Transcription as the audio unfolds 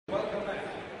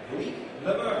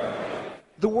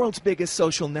The world's biggest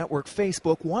social network,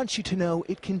 Facebook, wants you to know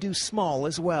it can do small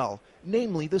as well,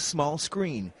 namely the small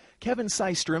screen. Kevin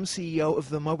Systrom, CEO of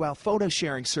the mobile photo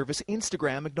sharing service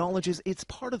Instagram, acknowledges it's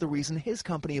part of the reason his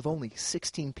company of only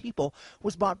 16 people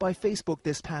was bought by Facebook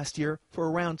this past year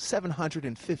for around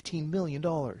 $715 million.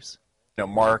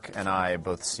 Mark and I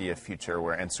both see a future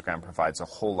where Instagram provides a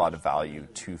whole lot of value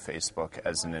to Facebook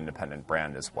as an independent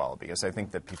brand as well, because I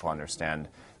think that people understand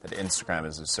that Instagram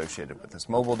is associated with this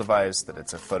mobile device, that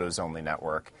it's a photos-only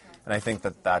network, and I think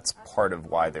that that's part of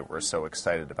why they were so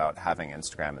excited about having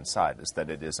Instagram inside, is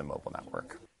that it is a mobile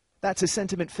network. That's a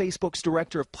sentiment Facebook's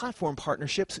Director of Platform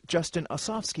Partnerships, Justin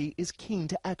Osofsky, is keen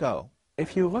to echo.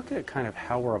 If you look at kind of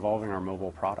how we're evolving our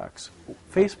mobile products,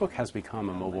 Facebook has become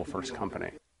a mobile-first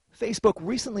company. Facebook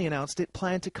recently announced it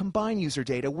planned to combine user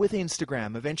data with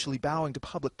Instagram, eventually bowing to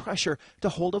public pressure to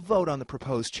hold a vote on the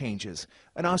proposed changes.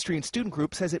 An Austrian student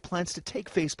group says it plans to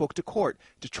take Facebook to court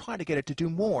to try to get it to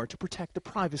do more to protect the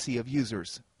privacy of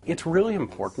users. It's really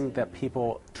important that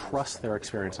people trust their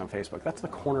experience on Facebook. That's the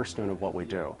cornerstone of what we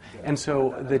do. And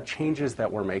so the changes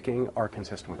that we're making are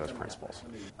consistent with those principles.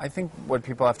 I think what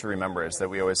people have to remember is that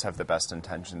we always have the best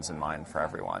intentions in mind for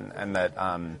everyone, and that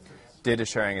data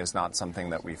sharing is not something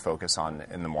that we focus on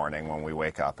in the morning when we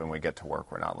wake up and we get to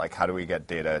work. We're not like, how do we get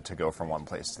data to go from one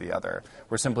place to the other?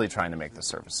 We're simply trying to make the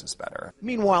services better.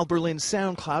 Meanwhile, Berlin's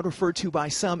SoundCloud, referred to by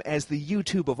some as the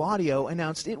YouTube of audio,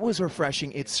 announced it was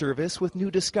refreshing its service with new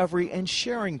discovery and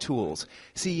sharing tools.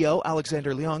 CEO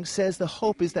Alexander Ljung says the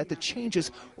hope is that the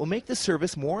changes will make the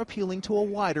service more appealing to a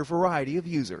wider variety of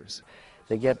users.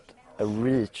 They get a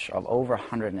reach of over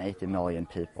 180 million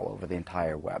people over the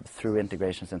entire web through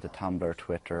integrations into Tumblr,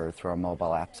 Twitter, through our mobile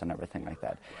apps and everything like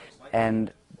that.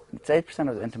 And it's 8%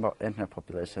 of the internet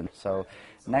population, so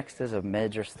next is a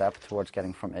major step towards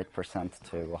getting from 8%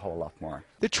 to a whole lot more.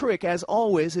 The trick, as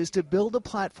always, is to build the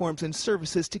platforms and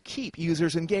services to keep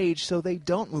users engaged so they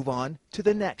don't move on to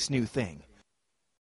the next new thing.